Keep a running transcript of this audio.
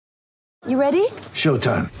You ready?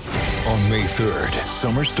 Showtime. On May 3rd,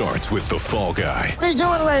 summer starts with The Fall Guy. Let's do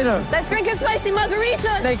it later. Let's drink a spicy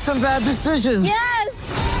margarita. Make some bad decisions. Yes!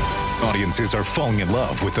 Audiences are falling in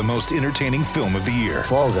love with the most entertaining film of the year.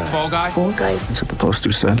 Fall Guy. Fall Guy? Fall guy. That's what the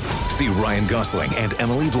poster said. See Ryan Gosling and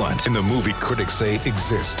Emily Blunt in the movie critics say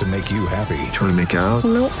exists to make you happy. Trying to make it out?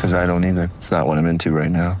 Nope. Because I don't either. It's not what I'm into right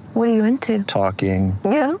now. What are you into? Talking.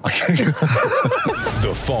 Yeah.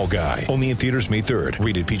 The Fall Guy. Only in theaters May 3rd.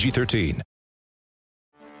 Rated PG-13.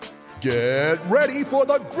 Get ready for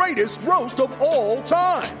the greatest roast of all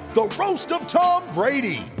time. The Roast of Tom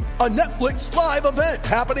Brady. A Netflix live event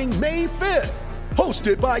happening May 5th.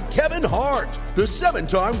 Hosted by Kevin Hart. The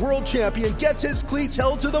 7-time world champion gets his cleats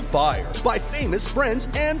held to the fire by famous friends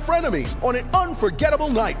and frenemies on an unforgettable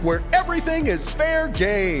night where everything is fair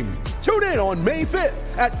game. Tune in on May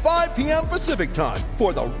 5th at 5 p.m. Pacific time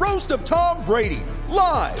for the Roast of Tom Brady.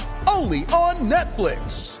 Live only on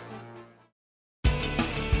Netflix.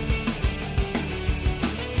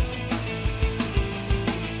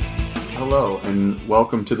 Hello, and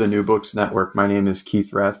welcome to the New Books Network. My name is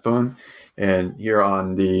Keith Rathbone, and here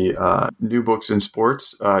on the New Books in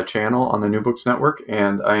Sports channel on the New Books Network.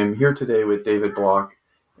 And I am here today with David Block,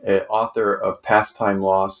 author of Pastime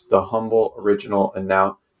Lost, the humble, original, and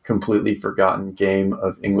now completely forgotten game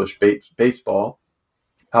of English baseball,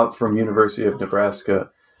 out from University of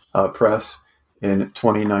Nebraska Press in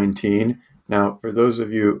 2019. Now, for those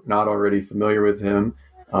of you not already familiar with him,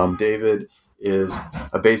 David is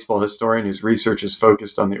a baseball historian whose research is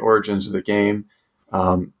focused on the origins of the game.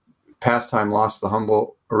 Pastime Lost, the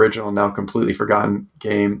humble, original, now completely forgotten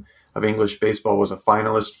game of English baseball was a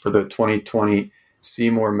finalist for the 2020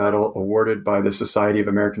 Seymour Medal awarded by the Society of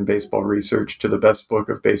American Baseball Research to the best book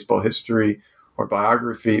of baseball history or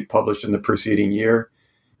biography published in the preceding year.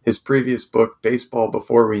 His previous book, Baseball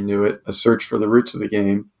Before We Knew It, A Search for the Roots of the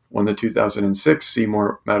Game, won the 2006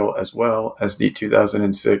 Seymour Medal as well as the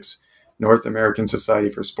 2006 North American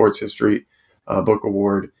Society for Sports History Book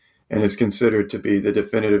Award, and is considered to be the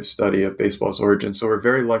definitive study of baseball's origin. So we're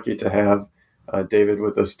very lucky to have David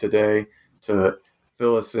with us today to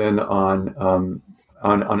fill us in on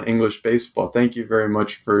English baseball. Thank you very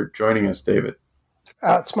much for joining us, David.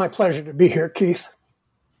 It's my pleasure to be here, Keith.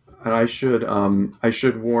 And I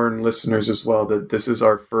should warn listeners as well that this is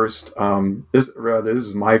our first this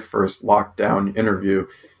is my first lockdown interview.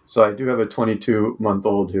 So I do have a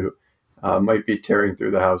 22-month-old who might be tearing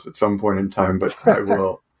through the house at some point in time, but I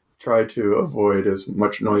will try to avoid as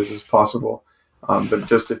much noise as possible. But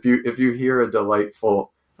just if you hear a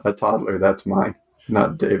delightful toddler, that's mine,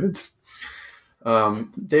 not David's.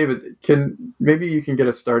 David, maybe you can get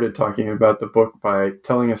us started talking about the book by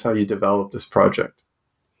telling us how you developed this project.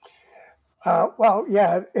 It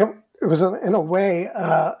was in a way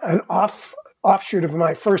an offshoot of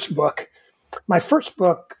my first book. My first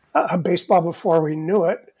book, Baseball Before We Knew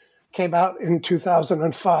It, came out in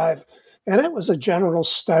 2005, and it was a general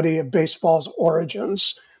study of baseball's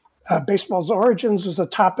origins. Baseball's origins was a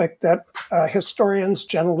topic that historians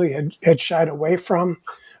generally had shied away from.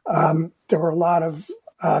 There were a lot of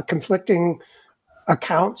conflicting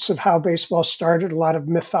accounts of how baseball started, a lot of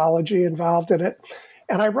mythology involved in it.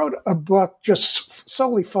 And I wrote a book just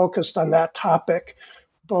solely focused on that topic,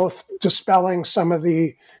 both dispelling some of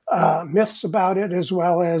the myths about it, as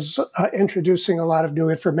well as introducing a lot of new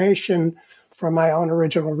information from my own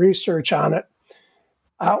original research on it.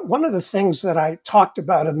 One of the things that I talked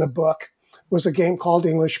about in the book was a game called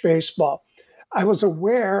English baseball. I was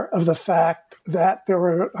aware of the fact that there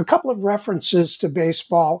were a couple of references to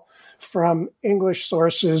baseball from English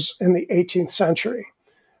sources in the 18th century.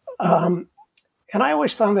 And I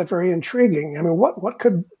always found that very intriguing. I mean, what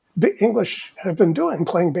could the English have been doing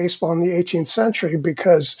playing baseball in the 18th century?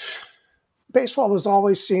 Because baseball was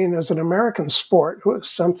always seen as an American sport. It was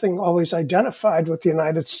something always identified with the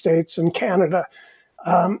United States and Canada.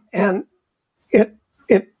 And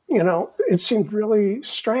it seemed really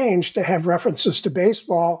strange to have references to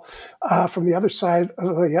baseball from the other side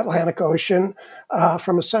of the Atlantic Ocean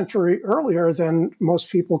from a century earlier than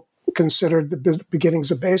most people considered the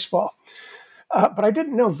beginnings of baseball. But I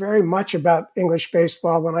didn't know very much about English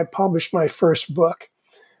baseball when I published my first book.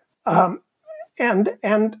 And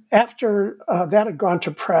after that had gone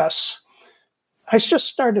to press, I just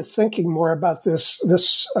started thinking more about this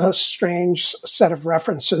strange set of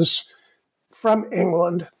references from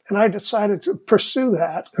England, and I decided to pursue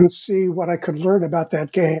that and see what I could learn about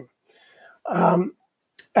that game.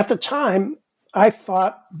 At the time, I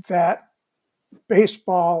thought that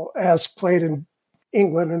baseball, as played in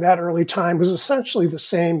England in that early time, was essentially the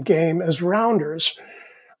same game as rounders.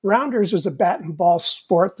 Rounders is a bat and ball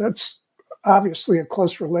sport that's obviously a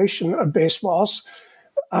close relation of baseballs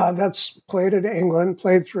that's played in England,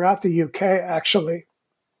 played throughout the UK, actually.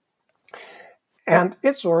 And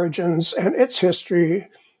its origins and its history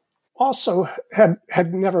also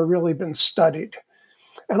had never really been studied.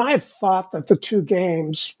 And I had thought that the two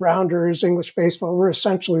games, Rounders, English baseball, were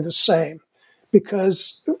essentially the same,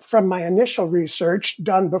 because from my initial research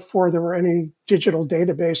done before there were any digital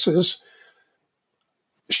databases,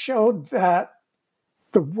 showed that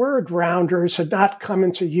the word rounders had not come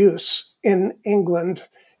into use in England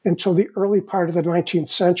until the early part of the 19th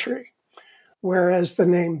century, whereas the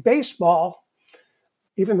name baseball,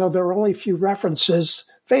 even though there were only a few references,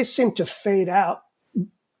 they seemed to fade out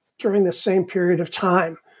during the same period of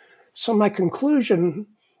time. So my conclusion,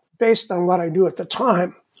 based on what I knew at the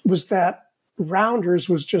time, was that Rounders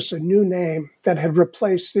was just a new name that had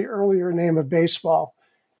replaced the earlier name of baseball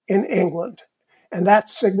in England. And that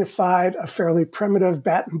signified a fairly primitive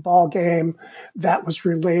bat and ball game that was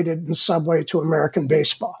related in some way to American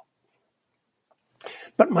baseball.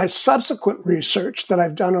 But my subsequent research that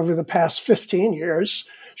I've done over the past 15 years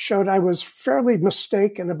showed I was fairly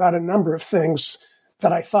mistaken about a number of things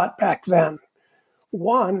that I thought back then.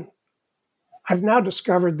 One, I've now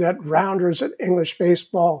discovered that Rounders and English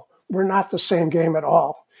baseball were not the same game at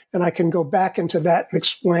all. And I can go back into that and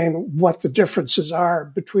explain what the differences are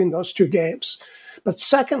between those two games. But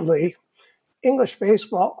secondly, English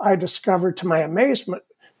baseball, I discovered to my amazement,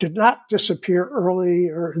 did not disappear early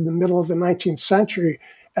or in the middle of the 19th century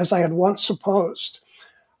as I had once supposed.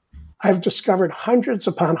 I've discovered hundreds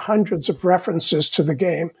upon hundreds of references to the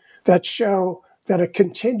game that show that it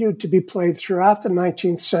continued to be played throughout the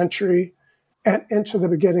 19th century and into the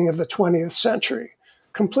beginning of the 20th century,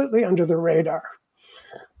 completely under the radar.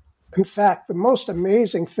 In fact, the most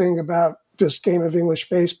amazing thing about this game of English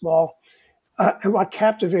baseball, and what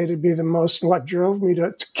captivated me the most and what drove me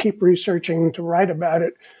to keep researching and to write about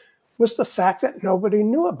it, was the fact that nobody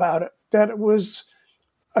knew about it, that it was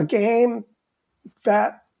a game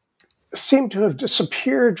that seemed to have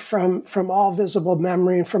disappeared from all visible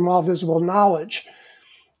memory and from all visible knowledge.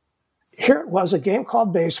 Here it was, a game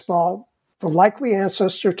called baseball, the likely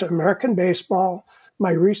ancestor to American baseball.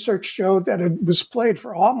 My research showed that it was played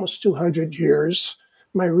for almost 200 years.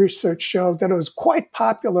 My research showed that it was quite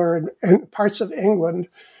popular in parts of England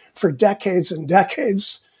for decades and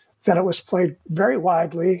decades, that it was played very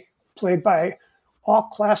widely, played by all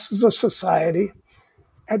classes of society,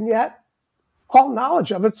 and yet all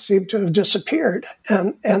knowledge of it seemed to have disappeared.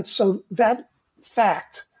 And so that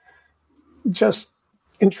fact just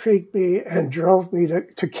intrigued me and drove me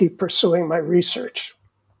to keep pursuing my research.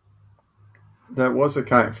 That was a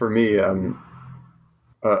kind, for me,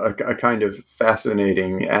 a kind of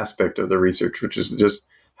fascinating aspect of the research, which is just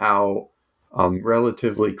how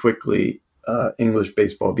relatively quickly English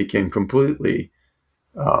baseball became completely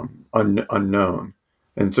unknown.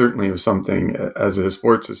 And certainly it was something, as a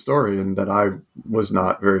sports historian, that I was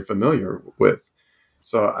not very familiar with.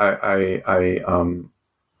 So I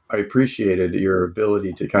appreciated your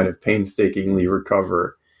ability to kind of painstakingly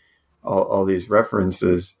recover all these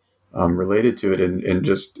references related to it, and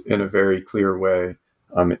just in a very clear way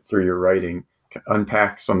through your writing,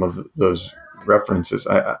 unpack some of those references.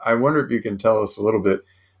 I wonder if you can tell us a little bit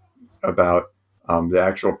about the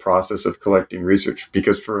actual process of collecting research,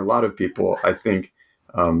 because for a lot of people, I think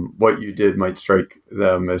what you did might strike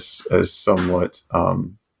them as somewhat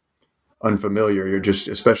unfamiliar. You're just,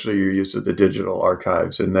 especially your use of the digital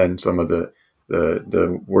archives, and then some of the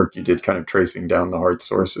work you did kind of tracing down the hard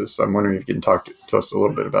sources. So I'm wondering if you can talk to us a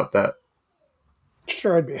little bit about that.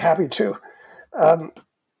 Sure, I'd be happy to.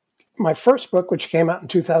 My first book, which came out in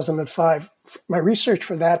 2005, my research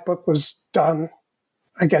for that book was done,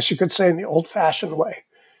 I guess you could say, in the old-fashioned way.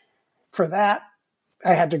 For that,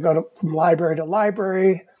 I had to go from library to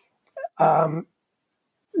library,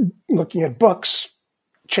 looking at books,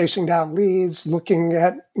 chasing down leads, looking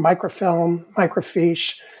at microfilm,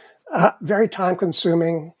 microfiche, very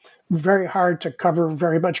time-consuming, very hard to cover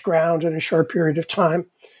very much ground in a short period of time.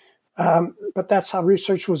 But that's how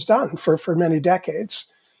research was done for many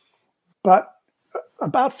decades. But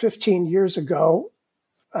about 15 years ago,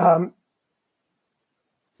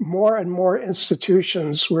 more and more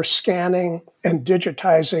institutions were scanning and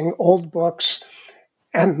digitizing old books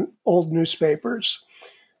and old newspapers,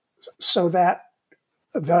 so that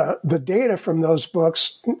the data from those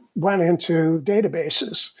books went into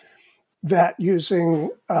databases that,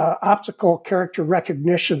 using optical character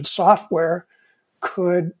recognition software,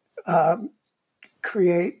 could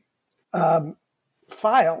create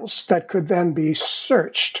files that could then be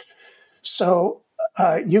searched. So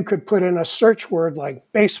you could put in a search word like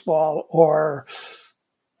baseball or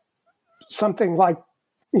something like,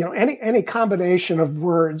 any combination of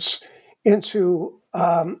words into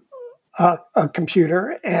a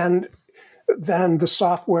computer, and then the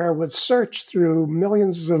software would search through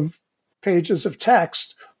millions of pages of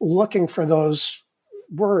text looking for those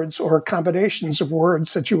words or combinations of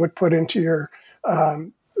words that you would put into your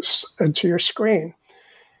screen.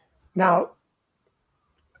 Now,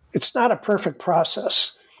 it's not a perfect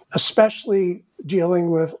process, especially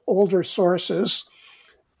dealing with older sources,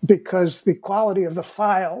 because the quality of the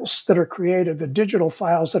files that are created, the digital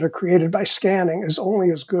files that are created by scanning, is only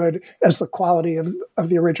as good as the quality of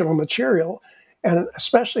the original material. And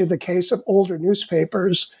especially the case of older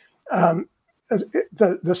newspapers, the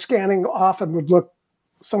scanning often would look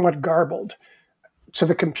somewhat garbled to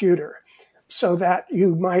the computer, so that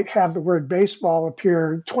you might have the word baseball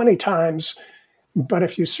appear 20 times, but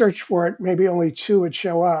if you search for it, maybe only 2 would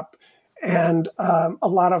show up. And a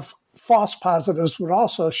lot of false positives would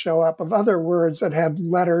also show up of other words that had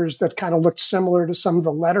letters that kind of looked similar to some of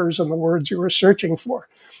the letters in the words you were searching for.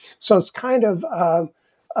 So it's kind of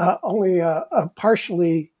only a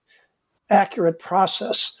partially accurate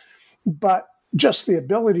process, but just the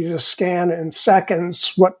ability to scan in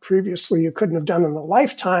seconds what previously you couldn't have done in a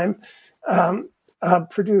lifetime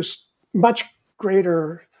produced much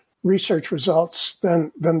greater research results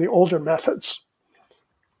than the older methods.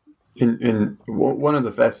 And one of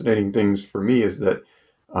the fascinating things for me is that,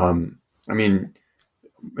 in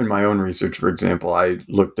my own research, for example, I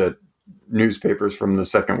looked at newspapers from the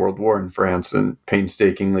Second World War in France and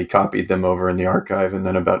painstakingly copied them over in the archive. And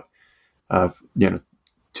then about,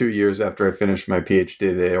 2 years after I finished my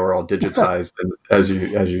PhD, they were all digitized and, as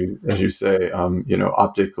you say,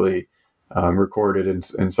 optically recorded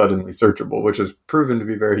and suddenly searchable, which has proven to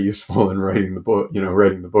be very useful in writing the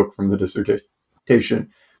book from the dissertation.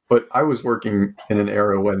 But I was working in an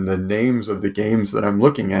era when the names of the games that I'm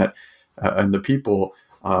looking at and the people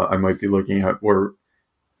I might be looking at were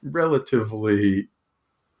relatively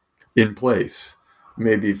in place.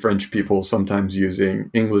 Maybe French people sometimes using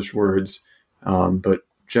English words, but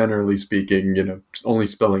generally speaking, only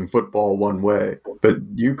spelling football one way. But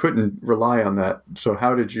you couldn't rely on that. So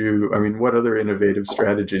how did you, what other innovative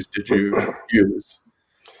strategies did you use?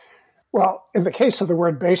 Well, in the case of the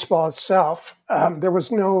word baseball itself, there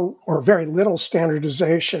was no or very little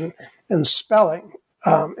standardization in spelling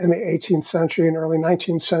in the 18th century and early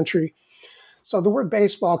 19th century. So the word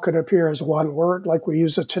baseball could appear as one word like we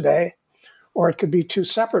use it today, or it could be 2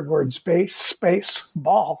 separate words, base, space,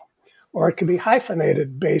 ball, or it could be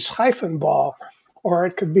hyphenated, base, hyphen, ball, or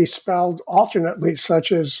it could be spelled alternately,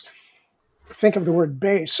 such as think of the word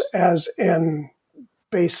bass as in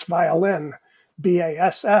bass violin,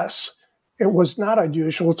 B-A-S-S. It was not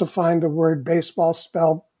unusual to find the word baseball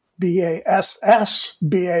spelled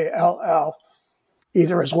B-A-S-S-B-A-L-L,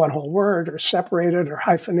 either as one whole word or separated or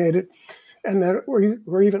hyphenated. And there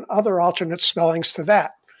were even other alternate spellings to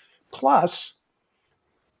that. Plus,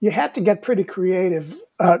 you had to get pretty creative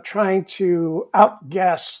trying to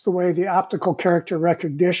outguess the way the optical character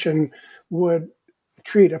recognition would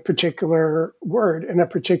treat a particular word in a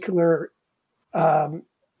particular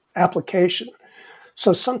application.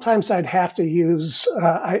 So sometimes I'd have to use,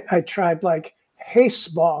 I tried like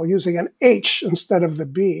baseball using an H instead of the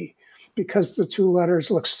B because the 2 letters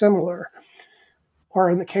look similar. Or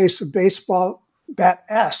in the case of baseball, that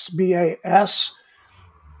S, B-A-S,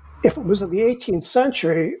 if it was in the 18th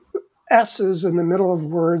century, S's in the middle of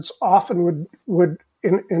words often would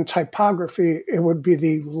in typography, it would be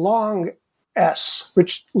the long S,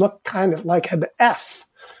 which looked kind of like an F.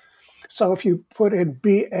 So if you put in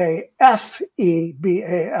B-A-F-E-B-A-L-L,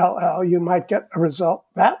 you might get a result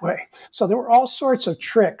that way. So there were all sorts of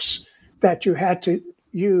tricks that you had to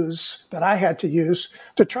use, that I had to use,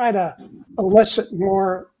 to try to elicit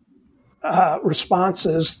more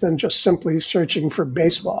responses than just simply searching for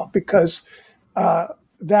baseball, because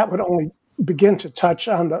that would only begin to touch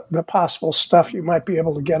on the possible stuff you might be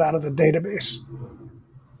able to get out of the database.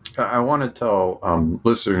 I want to tell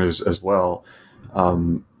listeners as well,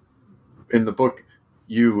 in the book,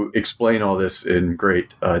 you explain all this in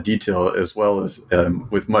great detail, as well as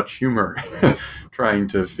with much humor, trying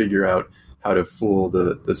to figure out how to fool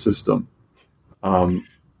the system. I'm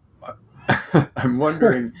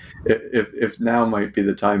wondering if now might be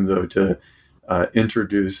the time, though, to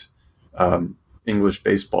introduce English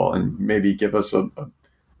baseball and maybe give us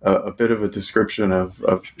a bit of a description of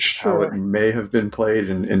Sure. how it may have been played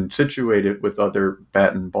and situate it with other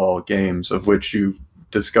bat and ball games, of which you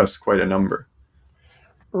discussed quite a number.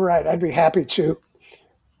 Right, I'd be happy to.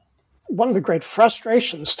 One of the great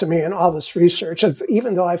frustrations to me in all this research is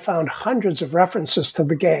even though I found hundreds of references to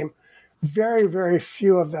the game, very, very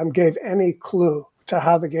few of them gave any clue to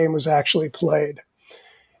how the game was actually played.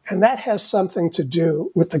 And that has something to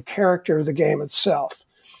do with the character of the game itself.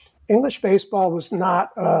 English baseball was not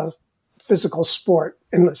a physical sport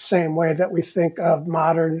in the same way that we think of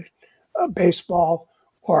modern baseball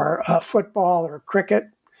or football or cricket.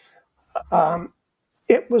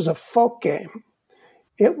 It was a folk game.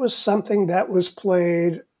 It was something that was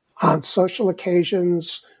played on social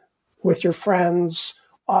occasions with your friends.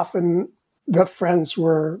 Often the friends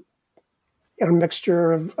were a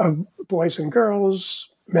mixture of boys and girls,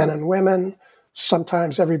 men and women,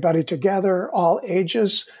 sometimes everybody together, all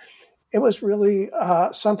ages. It was really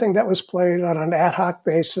something that was played on an ad hoc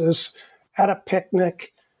basis, at a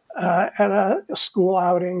picnic, at a school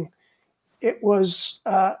outing. It was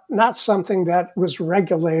not something that was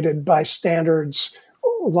regulated by standards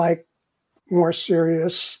like more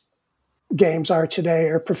serious games are today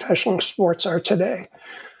or professional sports are today.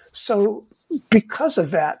 So because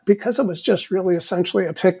of that, because it was just really essentially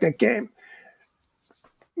a picnic game,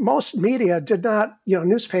 most media did not,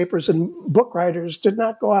 newspapers and book writers did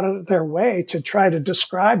not go out of their way to try to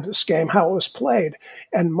describe this game, how it was played.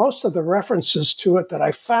 And most of the references to it that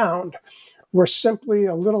I found were simply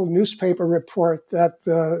a little newspaper report that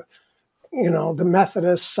the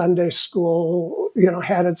Methodist Sunday school,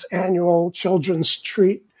 had its annual children's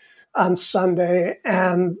treat on Sunday,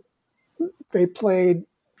 and they played,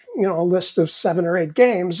 a list of 7 or 8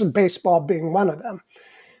 games, and baseball being one of them.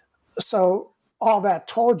 So all that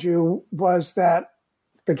told you was that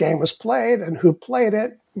the game was played and who played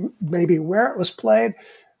it, maybe where it was played,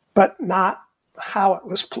 but not how it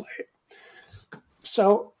was played.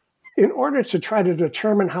 So in order to try to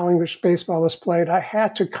determine how English baseball was played, I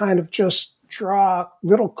had to kind of just draw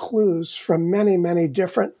little clues from many, many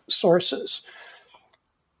different sources.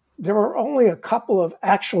 There were only a couple of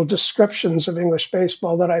actual descriptions of English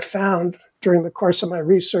baseball that I found during the course of my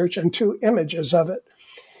research and 2 images of it.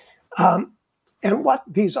 And what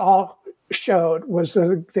these all showed was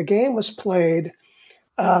that the game was played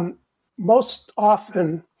most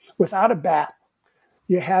often without a bat.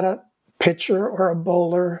 You had a pitcher or a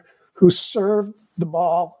bowler who served the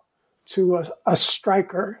ball to a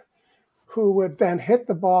striker who would then hit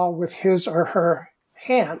the ball with his or her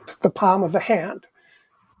hand, the palm of the hand,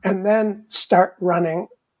 and then start running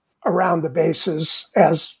around the bases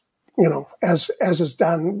as is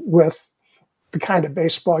done with the kind of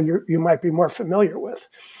baseball you might be more familiar with.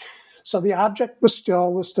 So the object was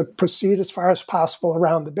to proceed as far as possible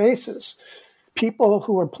around the bases. People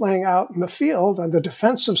who were playing out in the field on the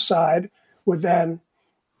defensive side would then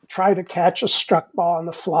try to catch a struck ball on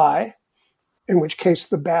the fly, in which case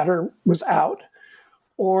the batter was out,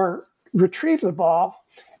 or retrieve the ball.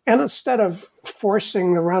 And instead of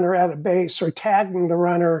forcing the runner at a base or tagging the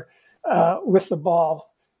runner with the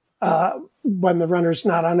ball when the runner's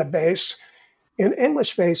not on a base, in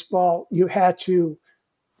English baseball, you had to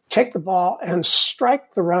take the ball and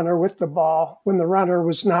strike the runner with the ball when the runner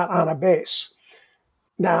was not on a base.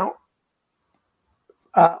 Now,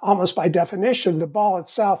 almost by definition, the ball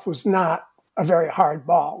itself was not a very hard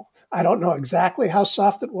ball. I don't know exactly how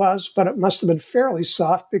soft it was, but it must have been fairly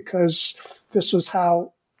soft because this was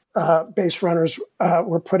how base runners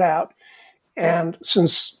were put out. And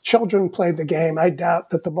since children played the game, I doubt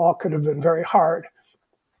that the ball could have been very hard.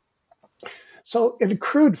 So in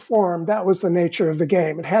crude form, that was the nature of the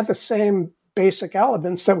game. It had the same basic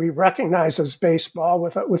elements that we recognize as baseball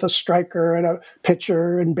with a striker and a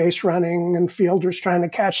pitcher and base running and fielders trying to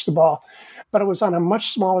catch the ball. But it was on a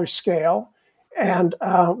much smaller scale and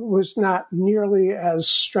was not nearly as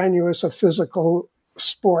strenuous a physical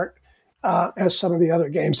sport as some of the other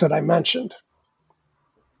games that I mentioned.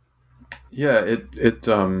 Yeah,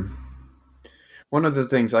 one of the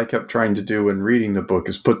things I kept trying to do when reading the book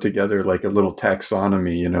is put together like a little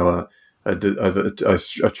taxonomy,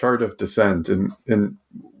 a chart of descent. And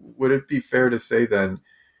would it be fair to say then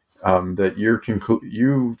that you've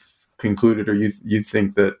concluded, or you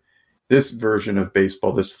think that this version of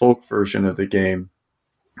baseball, this folk version of the game,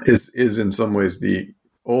 is in some ways the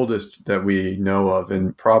oldest that we know of,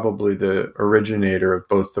 and probably the originator of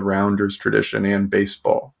both the Rounders tradition and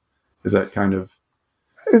baseball? Is that kind of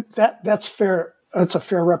that's fair? That's a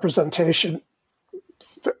fair representation.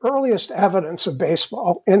 The earliest evidence of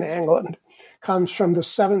baseball in England comes from the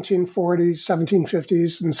 1740s,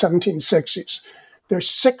 1750s, and 1760s. There's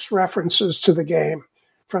 6 references to the game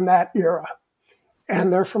from that era,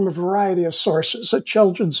 and they're from a variety of sources: a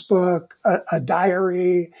children's book, a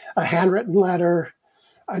diary, a handwritten letter,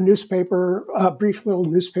 a newspaper, a brief little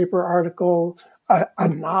newspaper article, a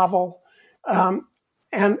novel.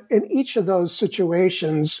 And in each of those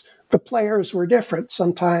situations, the players were different.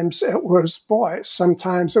 Sometimes it was boys.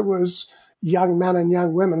 Sometimes it was young men and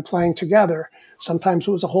young women playing together. Sometimes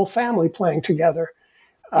it was a whole family playing together.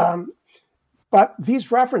 But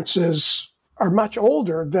these references are much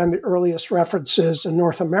older than the earliest references in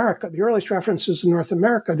North America. The earliest references in North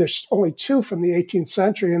America, there's only two from the 18th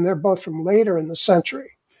century, and they're both from later in the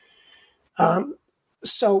century.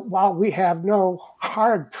 So while we have no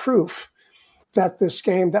hard proof that this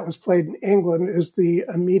game that was played in England is the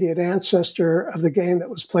immediate ancestor of the game that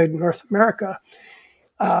was played in North America,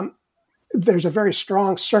 there's a very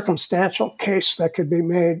strong circumstantial case that could be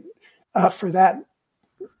made for that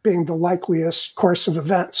being the likeliest course of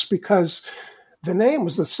events, because the name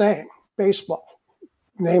was the same, baseball.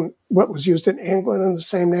 Name what was used in England, and the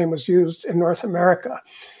same name was used in North America.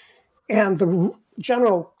 And the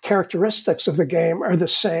general characteristics of the game are the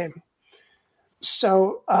same.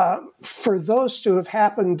 So for those to have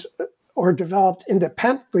happened or developed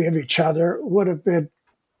independently of each other would have been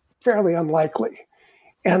fairly unlikely.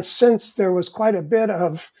 And since there was quite a bit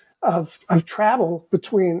of travel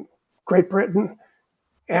between Great Britain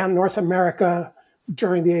and North America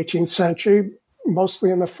during the 18th century, mostly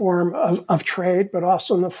in the form of trade, but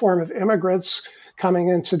also in the form of immigrants coming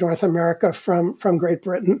into North America from Great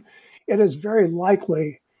Britain, it is very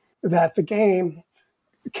likely that the game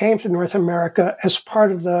came to North America as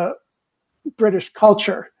part of the British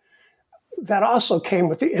culture that also came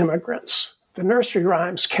with the immigrants. The nursery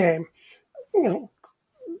rhymes came, you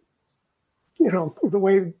know, the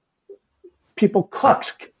way people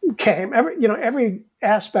cooked came. Every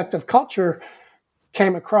aspect of culture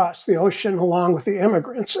came across the ocean along with the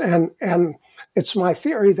immigrants. And it's my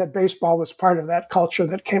theory that baseball was part of that culture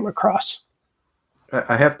that came across.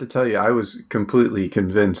 I have to tell you, I was completely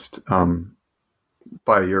convinced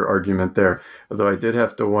by your argument there, although I did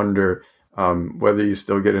have to wonder whether you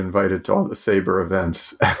still get invited to all the Sabre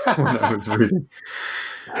events when I was reading.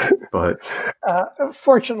 But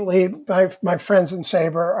fortunately, my friends in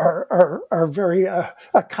Sabre are very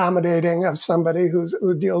accommodating of somebody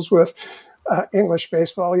who deals with English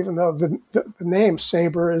baseball, even though the name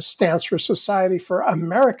Sabre stands for Society for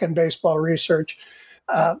American Baseball Research.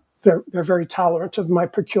 They're very tolerant of my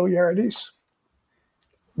peculiarities.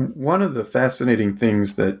 One of the fascinating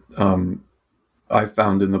things that I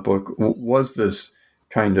found in the book was this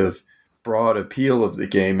kind of broad appeal of the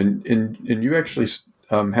game, and you actually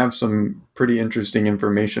have some pretty interesting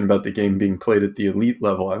information about the game being played at the elite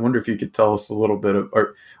level. I wonder if you could tell us a little bit of,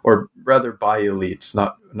 or rather by elites,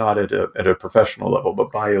 not at a professional level,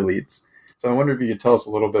 but by elites. So I wonder if you could tell us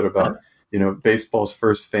a little bit about, baseball's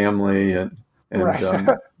first family and right.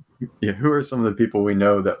 Who are some of the people we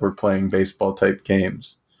know that were playing baseball type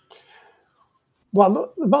games?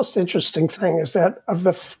 Well, the most interesting thing is that of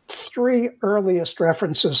the three earliest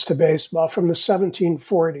references to baseball from the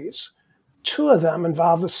 1740s, two of them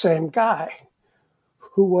involve the same guy,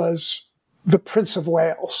 who was the Prince of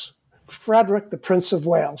Wales, Frederick, the Prince of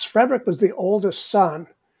Wales. Frederick was the oldest son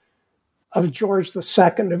of George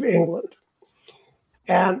II of England.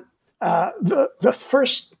 And the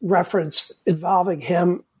first reference involving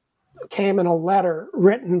him came in a letter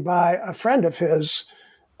written by a friend of his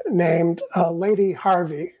named Lady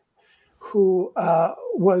Harvey, who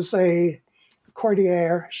was a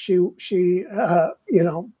courtier. She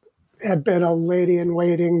had been a lady in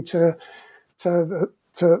waiting to the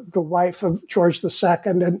wife of George II,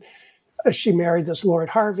 and she married this Lord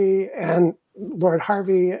Harvey. And Lord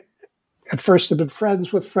Harvey at first had been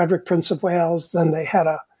friends with Frederick, Prince of Wales. Then they had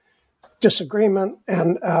a disagreement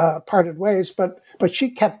and parted ways. But she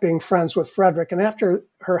kept being friends with Frederick. And after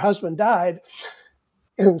her husband died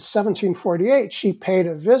in 1748, she paid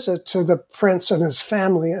a visit to the prince and his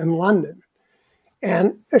family in London.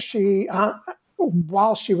 And she,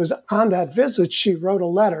 while she was on that visit, she wrote a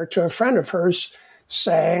letter to a friend of hers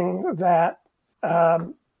saying that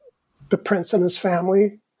the prince and his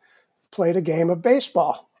family played a game of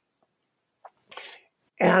baseball.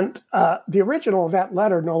 And the original of that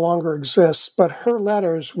letter no longer exists, but her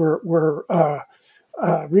letters were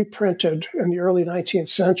reprinted in the early 19th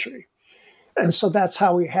century. And so that's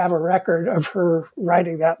how we have a record of her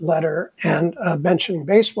writing that letter and mentioning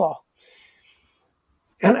baseball.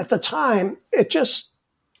 And at the time, it just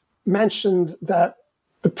mentioned that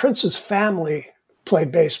the prince's family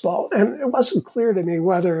played baseball. And it wasn't clear to me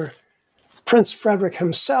whether Prince Frederick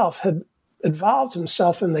himself had involved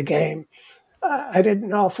himself in the game. I didn't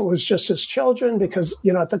know if it was just his children, because,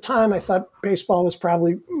 at the time I thought baseball was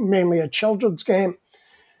probably mainly a children's game.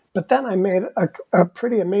 But then I made a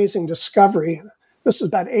pretty amazing discovery. This was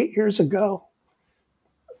about 8 years ago.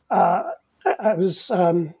 I was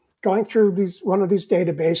going through one of these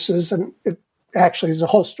databases, and it actually is a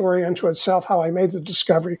whole story unto itself how I made the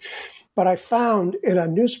discovery. But I found in a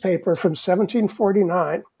newspaper from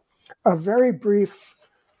 1749 a very brief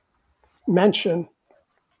mention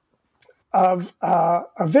of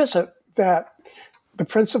a visit that the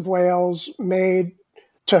Prince of Wales made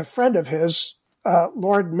to a friend of his,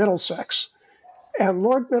 Lord Middlesex. And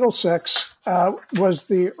Lord Middlesex was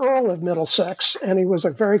the Earl of Middlesex, and he was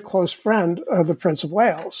a very close friend of the Prince of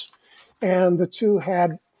Wales. And the two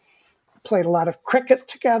had played a lot of cricket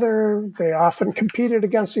together. They often competed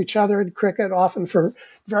against each other in cricket, often for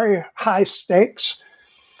very high stakes.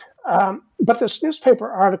 But this newspaper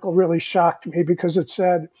article really shocked me because it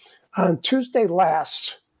said, on Tuesday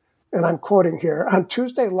last, and I'm quoting here, on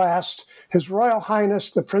Tuesday last, His Royal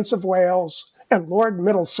Highness the Prince of Wales and Lord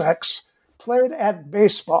Middlesex played at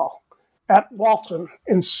baseball at Walton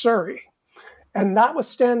in Surrey. And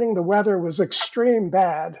notwithstanding the weather was extreme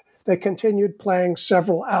bad, they continued playing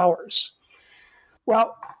several hours.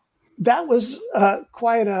 Well, that was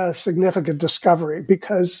quite a significant discovery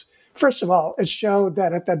because, first of all, it showed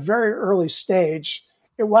that at that very early stage,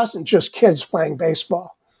 it wasn't just kids playing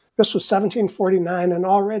baseball. This was 1749, and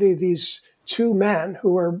already these two men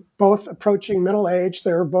who were both approaching middle age,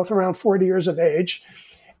 they were both around 40 years of age,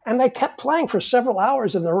 and they kept playing for several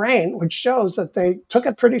hours in the rain, which shows that they took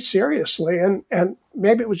it pretty seriously. And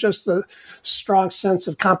maybe it was just the strong sense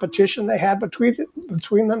of competition they had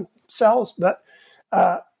between themselves, but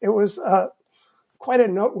it was quite a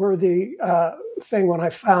noteworthy thing when I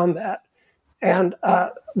found that. And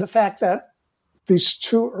the fact that these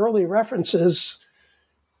two early references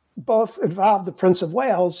both involved the Prince of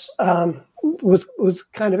Wales was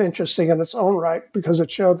kind of interesting in its own right because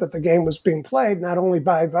it showed that the game was being played not only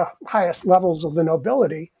by the highest levels of the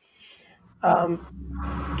nobility, but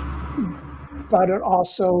it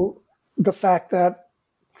also the fact that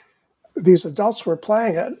these adults were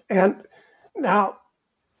playing it. And now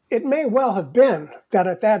it may well have been that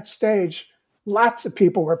at that stage, lots of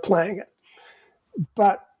people were playing it.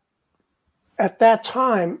 But at that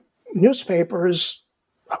time, newspapers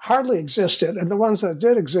hardly existed, and the ones that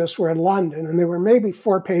did exist were in London, and they were maybe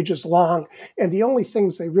 4 pages long, and the only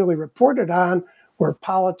things they really reported on were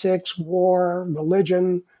politics, war,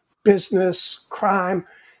 religion, business, crime.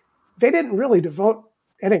 They didn't really devote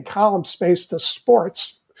any column space to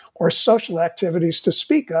sports or social activities to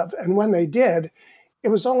speak of, and when they did, it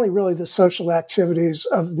was only really the social activities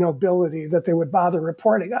of nobility that they would bother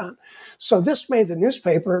reporting on. So this made the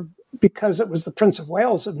newspaper because it was the Prince of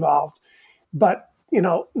Wales involved, but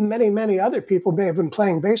many, many other people may have been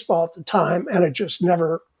playing baseball at the time and it just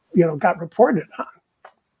never, got reported on.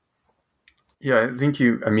 Yeah, I think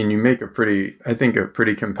you make a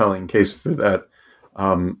pretty compelling case for that.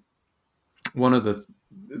 One of the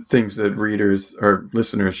things that readers or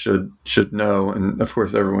listeners should know, and of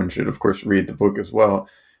course everyone should, of course, read the book as well,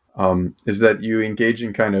 is that you engage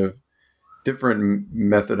in kind of different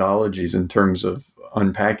methodologies in terms of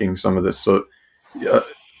unpacking some of this. So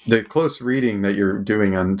the close reading that you're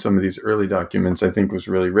doing on some of these early documents, I think, was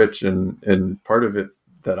really rich. And part of it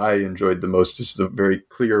that I enjoyed the most is the very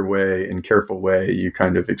clear way and careful way you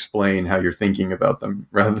kind of explain how you're thinking about them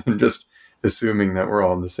rather than just assuming that we're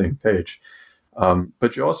all on the same page.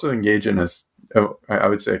 But you also engage in I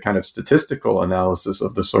would say, a kind of statistical analysis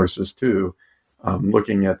of the sources too,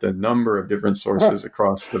 looking at the number of different sources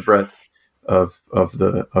across the breadth of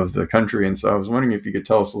the country. And so I was wondering if you could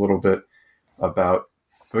tell us a little bit about,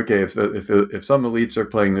 okay, if some elites are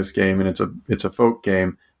playing this game and it's a folk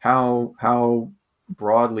game, how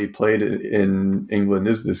broadly played in England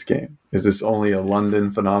is this game? Is this only a London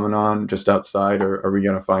phenomenon, just outside, or are we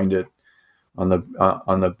going to find it on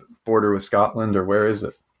the border with Scotland, or where is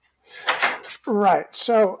it? Right.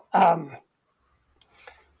 So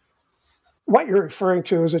what you're referring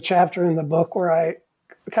to is a chapter in the book where I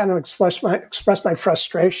kind of expressed my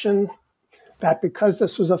frustration that because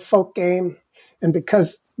this was a folk game and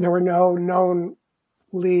because there were no known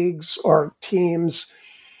leagues or teams,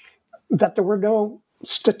 that there were no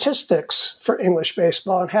statistics for English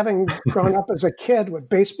baseball. And having grown up as a kid with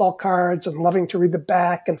baseball cards and loving to read the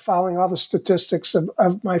back and following all the statistics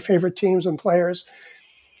of my favorite teams and players,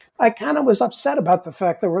 I kind of was upset about the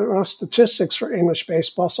fact there were no statistics for English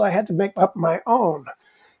baseball, so I had to make up my own.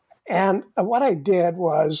 And what I did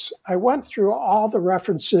was I went through all the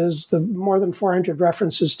references, the more than 400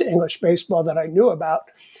 references to English baseball that I knew about,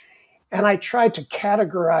 and I tried to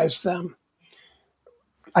categorize them.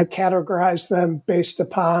 I categorized them based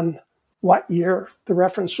upon what year the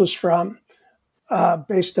reference was from,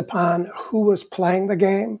 based upon who was playing the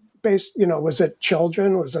game, was it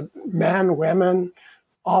children, was it men, women,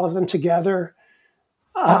 all of them together.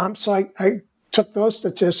 So I took those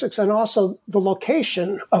statistics and also the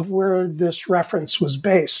location of where this reference was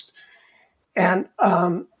based. And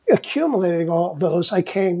accumulating all of those, I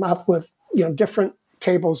came up with different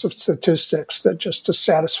tables of statistics that just to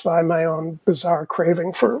satisfy my own bizarre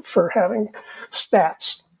craving for having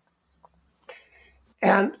stats.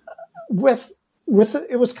 And with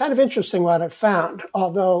it was kind of interesting what I found,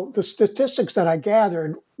 although the statistics that I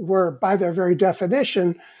gathered were, by their very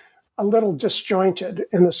definition, a little disjointed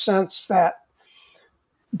in the sense that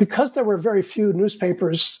because there were very few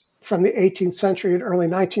newspapers from the 18th century and early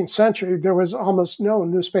 19th century, there was almost no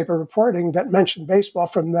newspaper reporting that mentioned baseball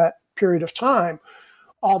from that period of time.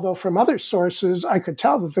 Although from other sources, I could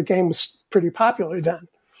tell that the game was pretty popular then.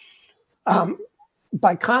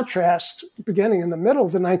 By contrast, beginning in the middle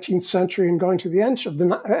of the 19th century and going to the end of the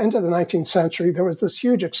 19th century, there was this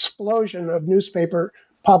huge explosion of newspaper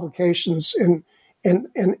publications in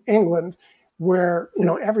England, where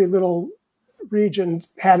every little region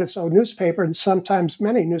had its own newspaper and sometimes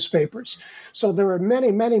many newspapers. So there were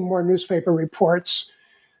many, many more newspaper reports,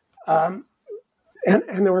 and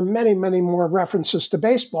there were many, many more references to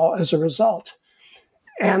baseball as a result.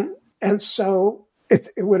 And so it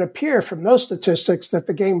would appear from those statistics that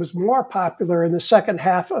the game was more popular in the second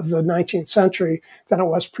half of the 19th century than it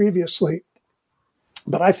was previously.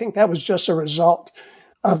 But I think that was just a result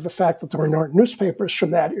of the fact that there were no newspapers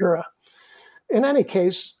from that era. In any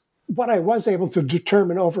case, what I was able to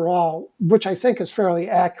determine overall, which I think is fairly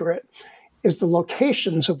accurate, is the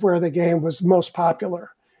locations of where the game was most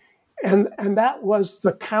popular. And that was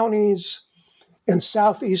the counties in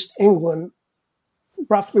southeast England,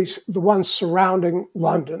 roughly the ones surrounding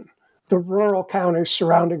London, the rural counties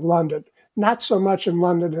surrounding London, not so much in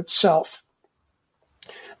London itself.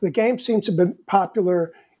 The game seemed to have been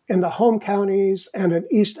popular in the home counties and in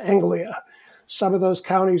East Anglia. Some of those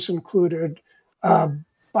counties included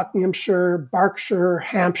Buckinghamshire, Berkshire,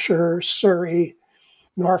 Hampshire, Surrey,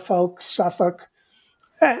 Norfolk, Suffolk,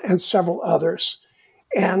 and several others.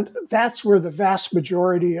 And that's where the vast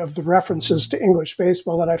majority of the references to English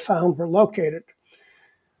baseball that I found were located.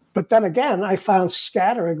 But then again, I found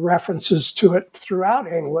scattering references to it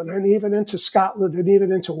throughout England and even into Scotland and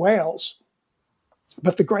even into Wales.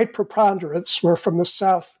 But the great preponderance were from the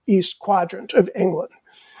southeast quadrant of England.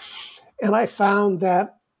 And I found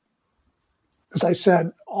that, as I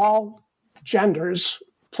said, all genders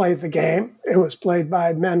played the game. It was played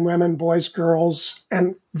by men, women, boys, girls,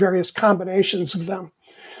 and various combinations of them,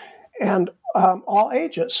 and all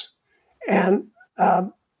ages. And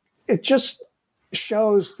it just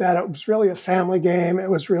shows that it was really a family game. It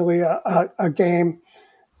was really a game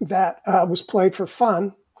that was played for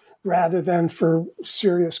fun rather than for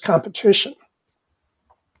serious competition.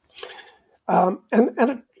 And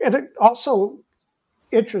it also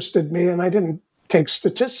interested me, and I didn't take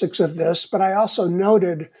statistics of this, but I also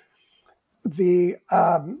noted the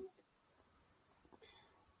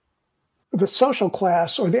social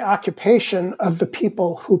class or the occupation of the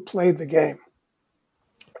people who played the game.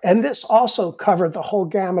 And this also covered the whole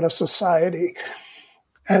gamut of society.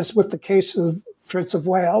 As with the case of Prince of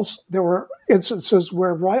Wales, there were instances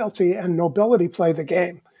where royalty and nobility played the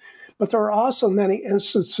game. But there were also many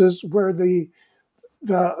instances where the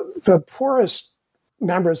poorest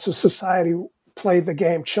members of society played the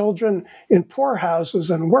game. Children in poorhouses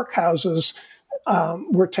and workhouses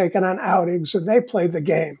were taken on outings, and they played the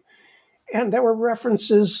game. And there were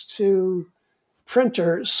references to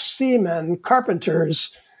printers, seamen,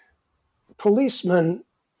 carpenters, policemen,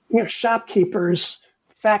 shopkeepers,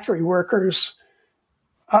 factory workers,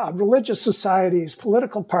 religious societies,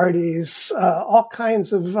 political parties, all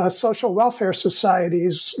kinds of social welfare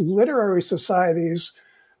societies, literary societies,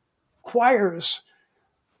 choirs.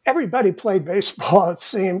 Everybody played baseball, it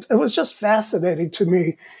seemed. It was just fascinating to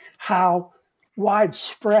me how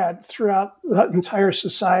widespread throughout the entire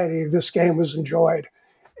society this game was enjoyed.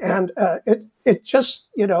 And it just,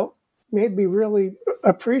 made me really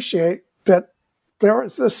appreciate that there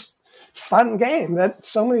was this fun game that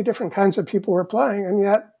so many different kinds of people were playing, and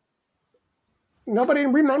yet nobody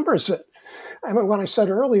remembers it. I mean, when I said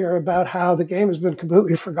earlier about how the game has been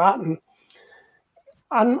completely forgotten,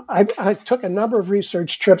 I took a number of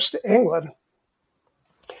research trips to England,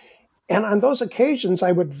 and on those occasions,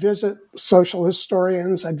 I would visit social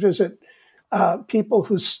historians. I'd visit people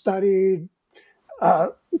who studied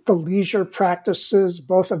the leisure practices,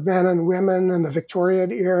 both of men and women in the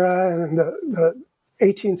Victorian era and in the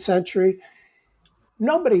 18th century.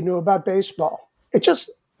 Nobody knew about baseball. It just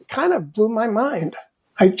kind of blew my mind.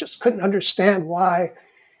 I just couldn't understand why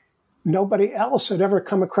nobody else had ever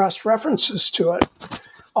come across references to it.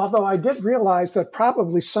 although I did realize that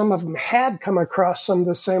probably some of them had come across some of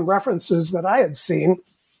the same references that I had seen.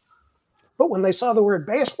 But when they saw the word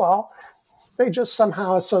baseball, they just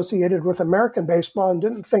somehow associated with American baseball and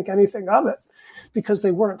didn't think anything of it because they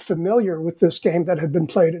weren't familiar with this game that had been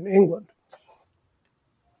played in England.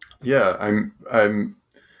 Yeah,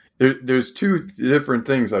 there's two different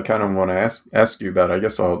things I kind of want to ask you about. I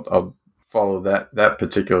guess I'll follow that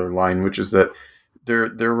particular line, which is that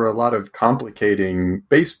there were a lot of complicating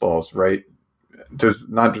baseballs, right?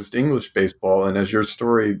 Not just English baseball. And as your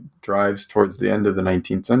story drives towards the end of the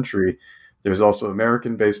 19th century, there's also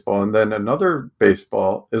American baseball and then another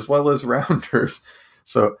baseball as well as rounders.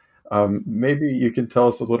 So maybe you can tell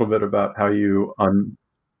us a little bit about how you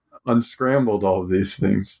unscrambled all of these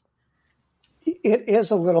things. It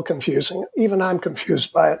is a little confusing. Even I'm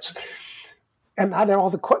confused by it. And not all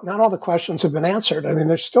the questions have been answered. I mean,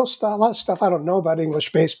 there's still a lot of stuff I don't know about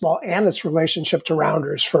English baseball and its relationship to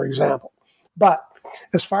rounders, for example. But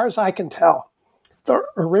as far as I can tell, the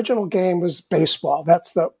original game was baseball.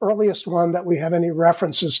 That's the earliest one that we have any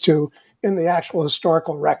references to in the actual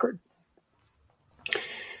historical record.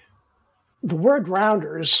 The word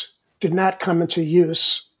rounders did not come into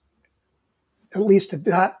use, at least did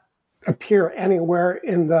not appear anywhere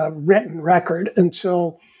in the written record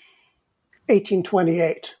until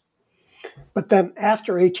 1828. But then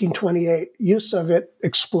after 1828, use of it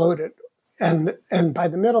exploded. And by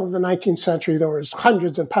the middle of the 19th century, there was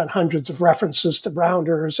hundreds upon hundreds of references to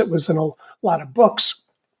rounders. It was in a lot of books.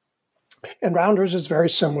 And rounders is very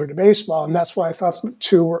similar to baseball. And that's why I thought the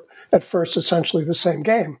two were at first essentially the same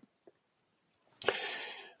game.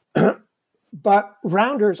 But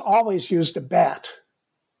rounders always used a bat.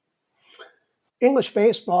 English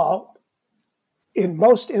baseball, in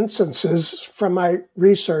most instances from my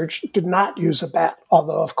research, did not use a bat.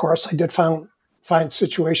 Although, of course, I did find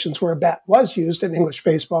situations where a bat was used in English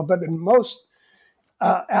baseball, but in most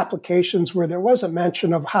applications where there was a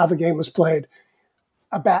mention of how the game was played,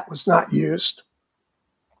 a bat was not used.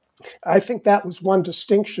 I think that was one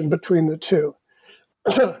distinction between the two.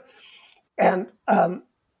 And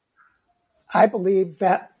I believe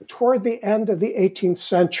that toward the end of the 18th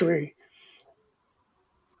century,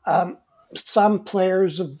 some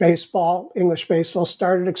players of baseball, English baseball,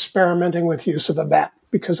 started experimenting with use of a bat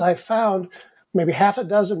because I found maybe half a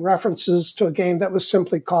dozen references to a game that was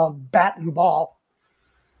simply called bat and ball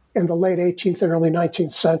in the late 18th and early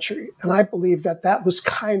 19th century. And I believe that that was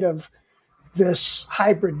kind of this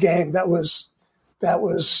hybrid game that was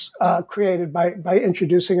created by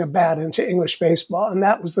introducing a bat into English baseball. And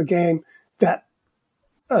that was the game that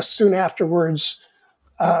soon afterwards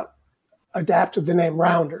adapted the name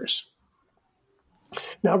rounders.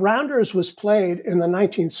 Now, rounders was played in the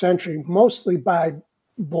 19th century mostly by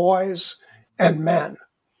boys and men.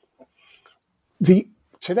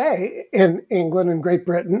 Today in England and Great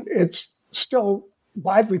Britain, it's still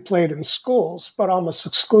widely played in schools, but almost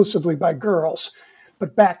exclusively by girls.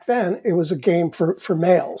 But back then, it was a game for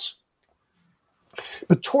males.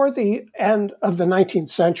 But toward the end of the 19th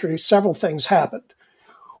century, several things happened.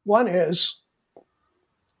 One is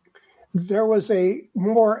there was a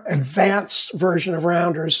more advanced version of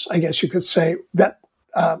rounders, I guess you could say, that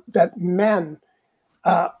men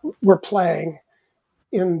were playing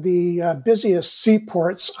in the busiest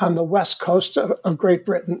seaports on the west coast of Great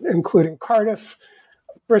Britain, including Cardiff,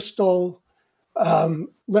 Bristol,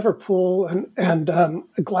 Liverpool, and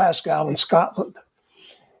Glasgow in Scotland.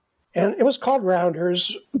 And it was called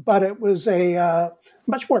rounders, but it was a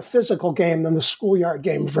much more physical game than the schoolyard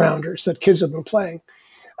game of rounders that kids have been playing.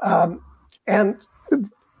 And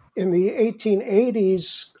in the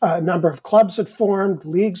 1880s, a number of clubs had formed,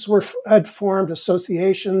 leagues had formed,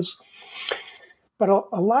 associations. But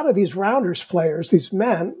a lot of these rounders players, these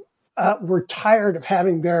men, were tired of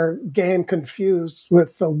having their game confused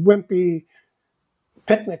with the wimpy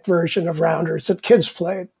picnic version of rounders that kids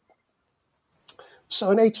played. So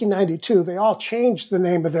in 1892, they all changed the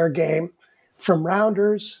name of their game from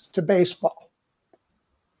rounders to baseball.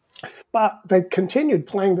 But they continued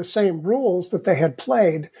playing the same rules that they had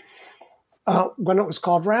played when it was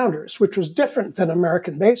called rounders, which was different than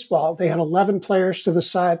American baseball. They had 11 players to the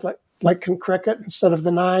side, like in cricket, instead of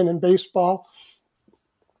the 9 in baseball.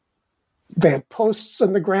 They had posts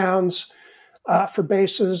in the grounds for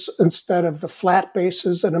bases instead of the flat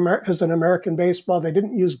bases as in American baseball. They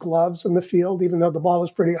didn't use gloves in the field, even though the ball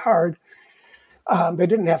was pretty hard. They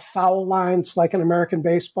didn't have foul lines like in American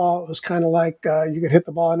baseball. It was kind of like you could hit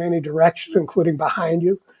the ball in any direction, including behind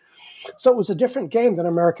you. So it was a different game than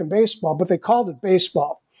American baseball, but they called it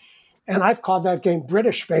baseball. And I've called that game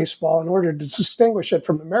British baseball in order to distinguish it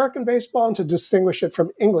from American baseball and to distinguish it from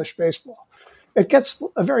English baseball. it gets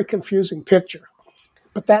a very confusing picture.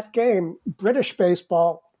 But that game, British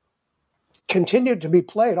baseball, continued to be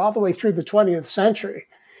played all the way through the 20th century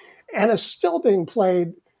and is still being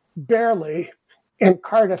played barely in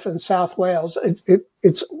Cardiff and South Wales.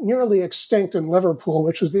 It's nearly extinct in Liverpool,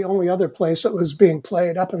 which was the only other place it was being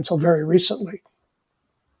played up until very recently.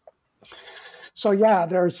 So yeah,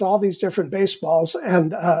 there's all these different baseballs.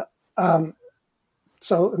 And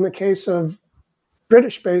so in the case of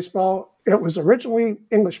British baseball, it was originally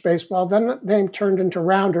English baseball, then the name turned into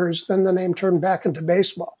rounders, then the name turned back into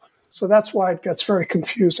baseball. So that's why it gets very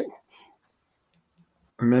confusing.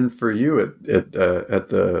 And then for you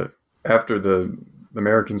after the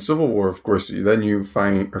American Civil War, of course, then you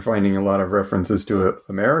are finding a lot of references to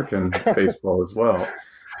American baseball as well.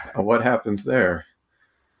 What happens there?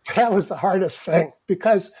 That was the hardest thing,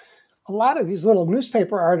 because a lot of these little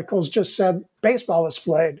newspaper articles just said baseball was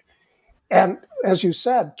played. And as you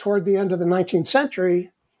said, toward the end of the 19th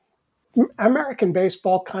century, American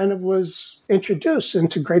baseball kind of was introduced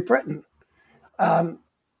into Great Britain. And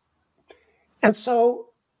so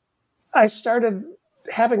I started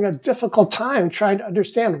having a difficult time trying to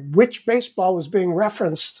understand which baseball was being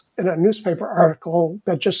referenced in a newspaper article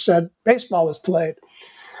that just said baseball was played.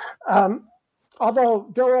 Although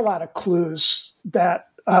there were a lot of clues that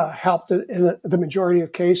helped in the majority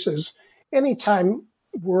of cases. Anytime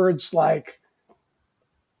words like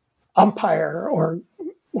umpire or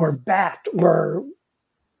bat or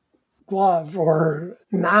glove or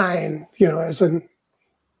nine, as in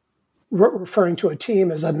referring to a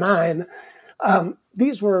team as a nine,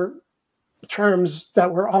 these were terms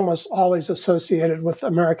that were almost always associated with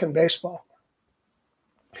American baseball.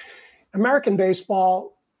 American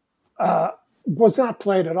baseball was not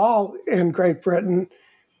played at all in Great Britain.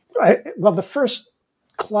 The first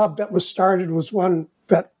club that was started was one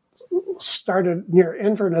that started near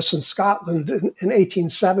Inverness in Scotland in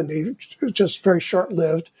 1870, just very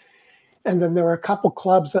short-lived. And then there were a couple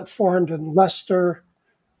clubs that formed in Leicester,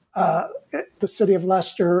 the city of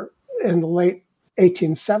Leicester, in the late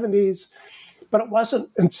 1870s. But it wasn't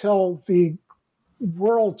until the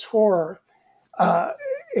World Tour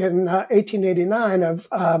in 1889 of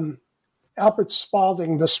Albert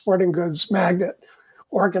Spalding, the sporting goods magnate,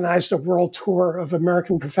 organized a world tour of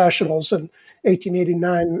American professionals in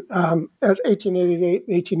 1888,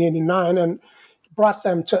 1889, and brought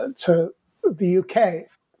them to the UK,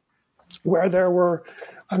 where there were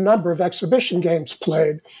a number of exhibition games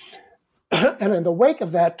played. And in the wake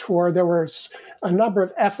of that tour, there was a number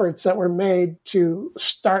of efforts that were made to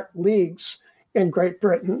start leagues in Great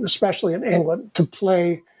Britain, especially in England, to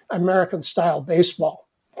play American-style baseball.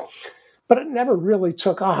 But it never really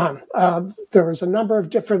took on. There was a number of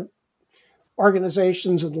different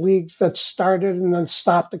organizations and leagues that started and then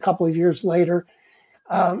stopped a couple of years later.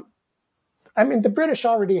 The British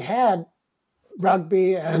already had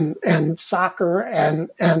rugby and soccer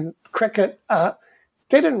and cricket.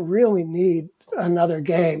 They didn't really need another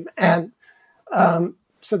game. And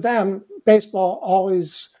to them, baseball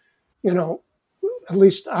always, at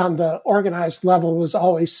least on the organized level, was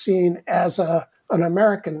always seen as an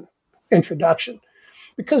American introduction.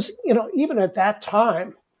 Because, even at that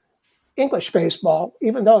time, English baseball,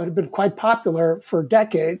 even though it had been quite popular for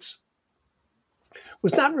decades,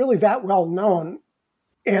 was not really that well known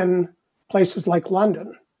in places like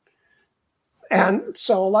London. And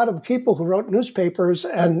so a lot of the people who wrote newspapers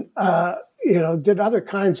and, did other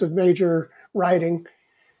kinds of major writing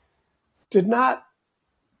did not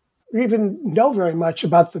even know very much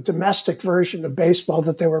about the domestic version of baseball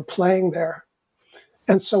that they were playing there.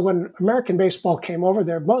 And so when American baseball came over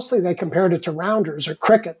there, mostly they compared it to rounders or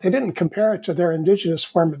cricket. They didn't compare it to their indigenous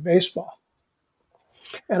form of baseball.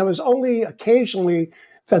 And it was only occasionally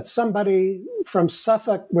that somebody from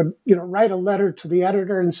Suffolk would, write a letter to the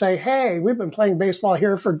editor and say, hey, we've been playing baseball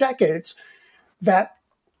here for decades, that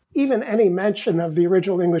even any mention of the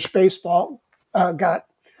original English baseball got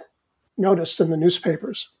noticed in the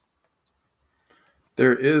newspapers.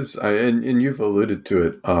 There is, and you've alluded to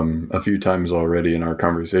it a few times already in our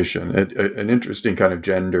conversation, an interesting kind of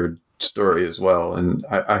gendered story as well. And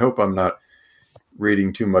I hope I'm not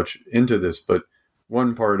reading too much into this, but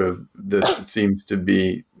one part of this, it seems to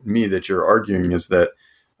be me that you're arguing, is that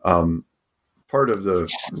part of the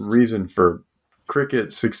reason for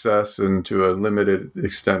cricket success and to a limited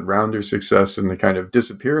extent rounder success and the kind of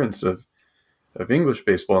disappearance of English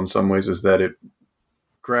baseball in some ways is that it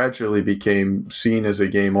gradually became seen as a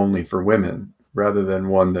game only for women rather than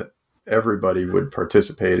one that everybody would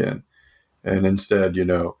participate in. And instead,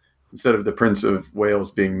 instead of the Prince of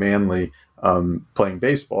Wales being manly playing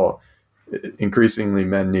baseball, increasingly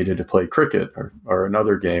men needed to play cricket or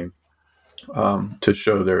another game. to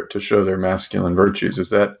show their masculine virtues. Is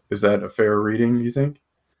that a fair reading, do you think?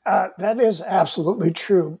 That is absolutely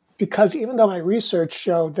true, because even though my research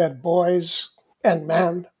showed that boys and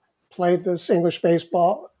men played this English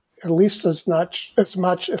baseball at least as much,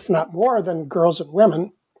 if not more, than girls and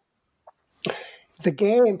women, the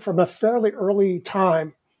game from a fairly early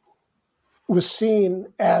time was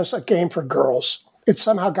seen as a game for girls. It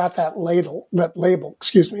somehow got that label,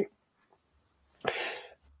 excuse me.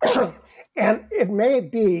 And it may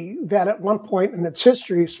be that at one point in its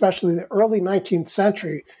history, especially the early 19th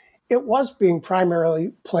century, it was being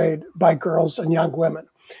primarily played by girls and young women.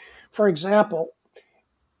 For example,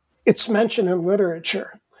 it's mentioned in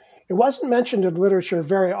literature. It wasn't mentioned in literature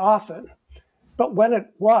very often, but when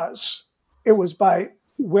it was by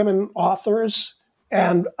women authors,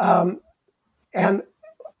 and that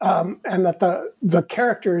the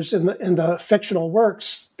characters in the fictional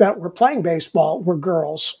works that were playing baseball were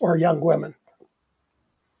girls or young women.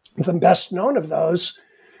 The best known of those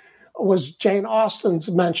was Jane Austen's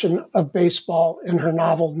mention of baseball in her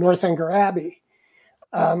novel Northanger Abbey.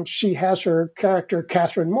 She has her character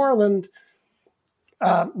Catherine Morland.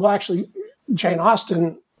 Jane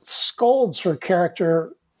Austen scolds her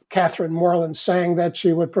character Catherine Morland, saying that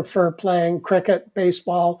she would prefer playing cricket,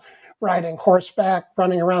 baseball, riding horseback,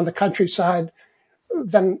 running around the countryside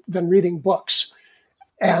than reading books.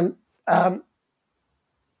 And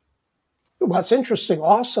what's interesting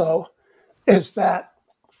also is that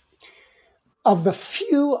of the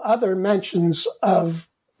few other mentions of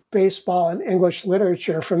baseball in English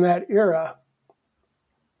literature from that era,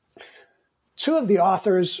 two of the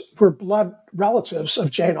authors were blood relatives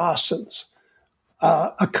of Jane Austen's.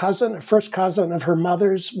 A first cousin of her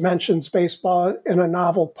mother's, mentions baseball in a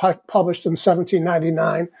novel published in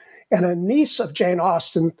 1799, and a niece of Jane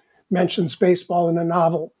Austen mentions baseball in a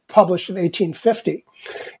novel published in 1850.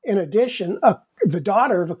 In addition, the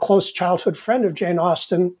daughter of a close childhood friend of Jane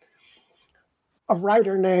Austen, a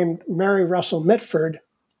writer named Mary Russell Mitford,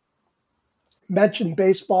 mentioned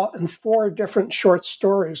baseball in 4 different short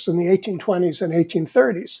stories in the 1820s and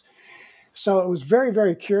 1830s. So it was very,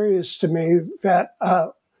 very curious to me that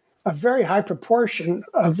a very high proportion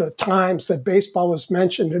of the times that baseball was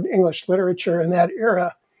mentioned in English literature in that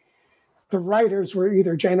era, the writers were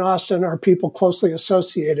either Jane Austen or people closely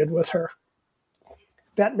associated with her.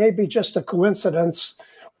 That may be just a coincidence,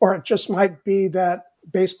 or it just might be that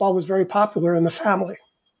baseball was very popular in the family.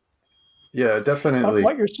 Yeah, definitely.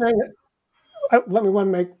 What you're saying, let me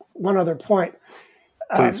make one other point.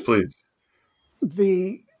 Please.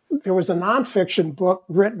 There was a nonfiction book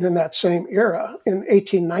written in that same era in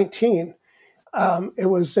 1819. It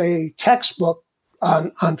was a textbook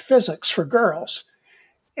on physics for girls.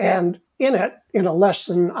 And in it, in a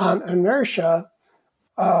lesson on inertia,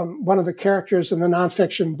 one of the characters in the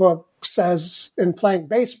nonfiction book says, in playing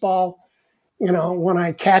baseball, when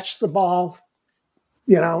I catch the ball,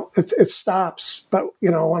 it stops. But,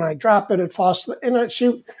 when I drop it, it falls.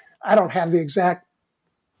 I don't have the exact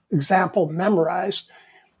example memorized,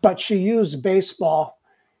 but she used baseball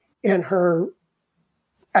in her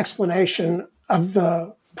explanation of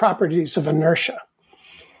the properties of inertia.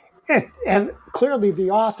 And clearly the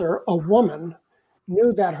author, a woman,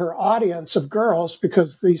 knew that her audience of girls,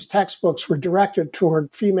 because these textbooks were directed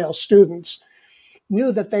toward female students,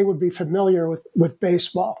 knew that they would be familiar with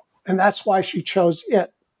baseball. And that's why she chose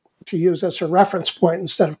it to use as her reference point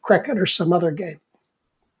instead of cricket or some other game.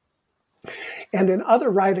 And in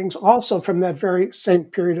other writings, also from that very same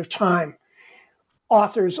period of time,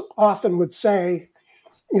 authors often would say,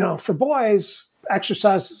 for boys,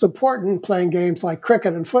 exercise is important, playing games like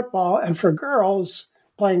cricket and football, and for girls,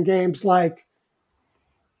 playing games like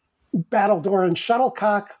battledore and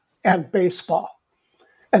shuttlecock and baseball.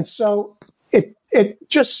 And so it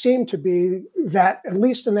just seemed to be that, at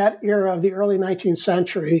least in that era of the early 19th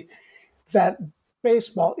century, that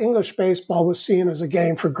English baseball was seen as a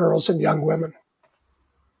game for girls and young women.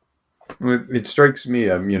 It strikes me,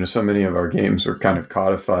 so many of our games were kind of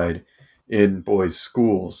codified in boys'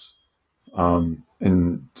 schools.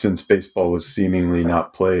 And since baseball was seemingly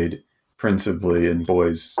not played principally in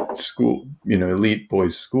boys' school, elite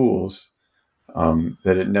boys' schools,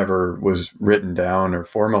 that it never was written down or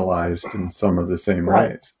formalized in some of the same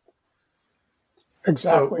ways.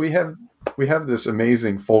 Exactly. So we have this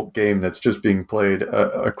amazing folk game that's just being played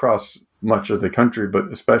across much of the country,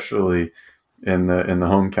 but especially in the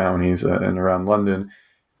home counties and around London.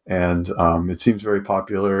 And it seems very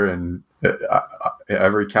popular, and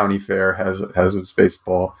every county fair has its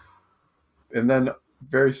baseball. And then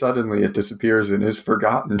very suddenly it disappears and is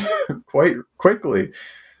forgotten quite quickly.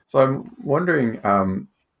 So I'm wondering,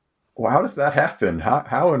 Well, how does that happen?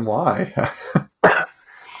 How and why?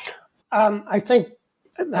 I think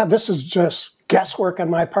now this is just guesswork on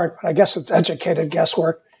my part, but I guess it's educated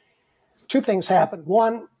guesswork. Two things happened.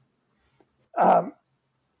 One,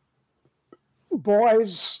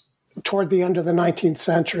 boys toward the end of the 19th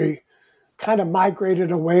century kind of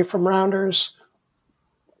migrated away from rounders,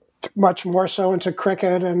 much more so into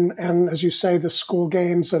cricket and as you say, the school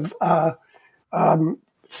games of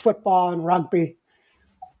football and rugby.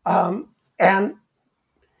 And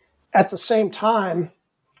at the same time,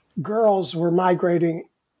 girls were migrating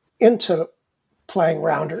into playing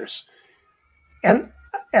rounders. And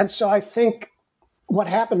so I think what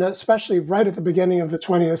happened, especially right at the beginning of the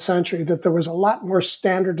 20th century, that there was a lot more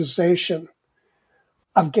standardization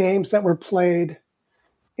of games that were played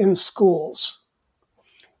in schools.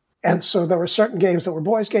 And so there were certain games that were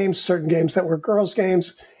boys' games, certain games that were girls'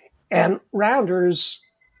 games, and rounders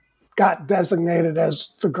got designated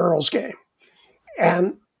as the girls' game.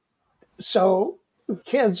 And so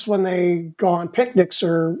kids, when they go on picnics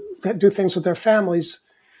or do things with their families,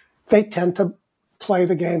 they tend to play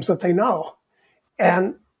the games that they know.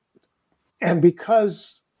 And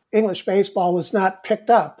because English baseball was not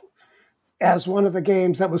picked up as one of the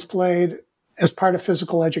games that was played as part of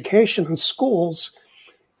physical education in schools,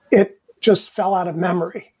 it just fell out of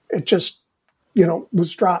memory. It just,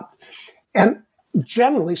 was dropped. And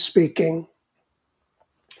generally speaking,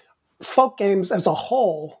 folk games as a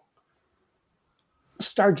whole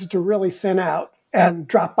started to really thin out and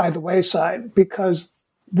drop by the wayside because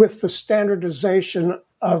with the standardization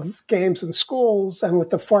of games in schools and with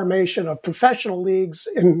the formation of professional leagues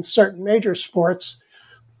in certain major sports,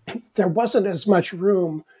 there wasn't as much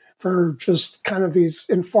room for just kind of these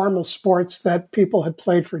informal sports that people had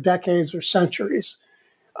played for decades or centuries.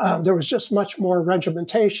 There was just much more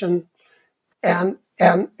regimentation. And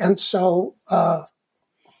so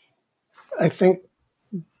I think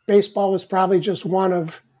baseball was probably just one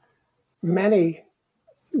of many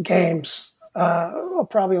games,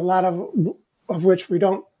 probably a lot of which we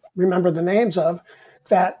don't remember the names of,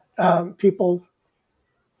 that people,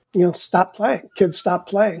 stopped playing. Kids stopped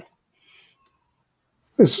playing.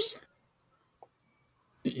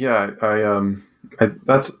 Yeah, I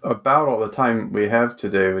that's about all the time we have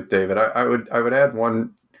today with David. I would add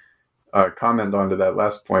one comment onto that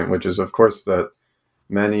last point, which is, of course, that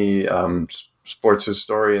many sports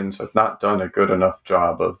historians have not done a good enough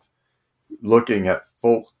job of looking at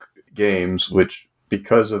folk games, which,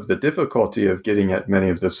 because of the difficulty of getting at many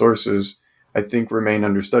of the sources, I think remain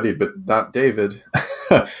understudied, but not David,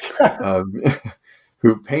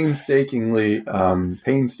 who painstakingly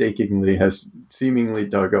has seemingly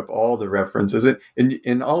dug up all the references.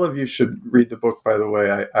 And all of you should read the book, by the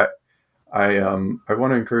way. I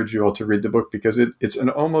want to encourage you all to read the book because it's an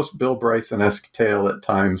almost Bill Bryson-esque tale at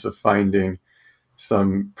times of finding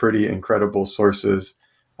some pretty incredible sources,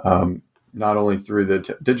 not only through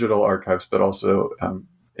the digital archives, but also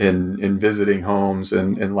in visiting homes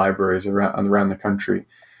and libraries around the country.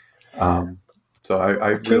 So I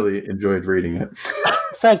really enjoyed reading it.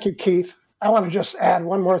 Thank you, Keith. I want to just add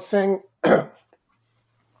one more thing.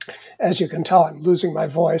 As you can tell, I'm losing my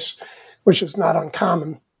voice, which is not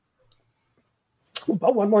uncommon.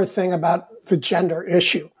 But one more thing about the gender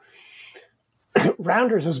issue.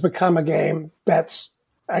 Rounders has become a game that's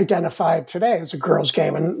identified today as a girls'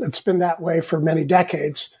 game, and it's been that way for many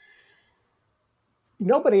decades.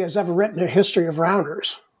 Nobody has ever written a history of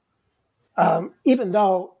rounders, even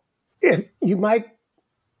though you might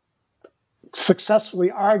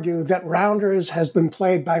successfully argue that rounders has been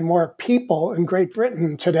played by more people in Great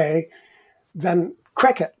Britain today than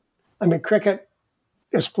cricket. I mean, cricket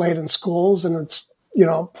is played in schools and it's,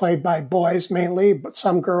 played by boys mainly, but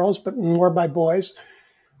some girls, but more by boys.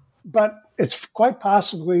 But it's quite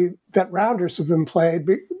possibly that rounders have been played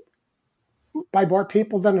by more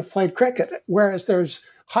people than have played cricket, whereas there's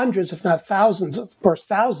hundreds, if not thousands, of course,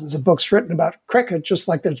 thousands of books written about cricket, just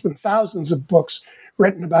like there's been thousands of books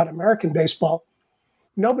written about American baseball.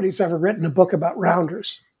 Nobody's ever written a book about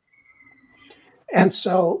rounders. And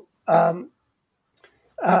so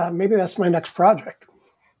maybe that's my next project.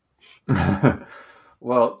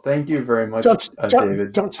 Well, thank you very much,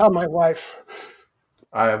 David. Don't tell my wife.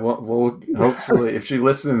 I will hopefully, if she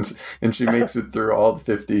listens and she makes it through all the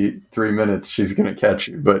 53 minutes, she's going to catch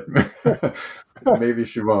you, but maybe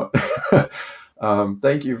she won't.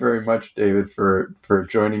 Thank you very much, David, for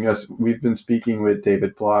joining us. We've been speaking with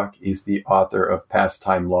David Block. He's the author of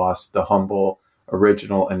Pastime Lost, the humble,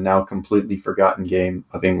 original, and now completely forgotten game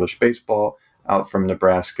of English baseball, out from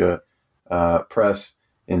Nebraska Press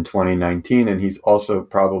in 2019. And he's also,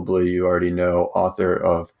 probably you already know, author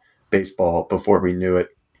of Baseball Before We Knew It,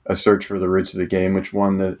 A Search for the Roots of the Game, which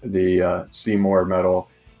won the Seymour Medal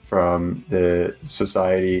from the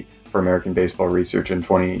Society for American Baseball Research in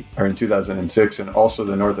 2006, and also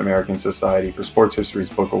the North American Society for Sports History's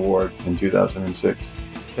Book Award in 2006.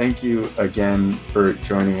 Thank you again for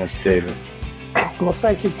joining us, David. Well,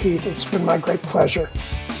 thank you, Keith. It's been my great pleasure.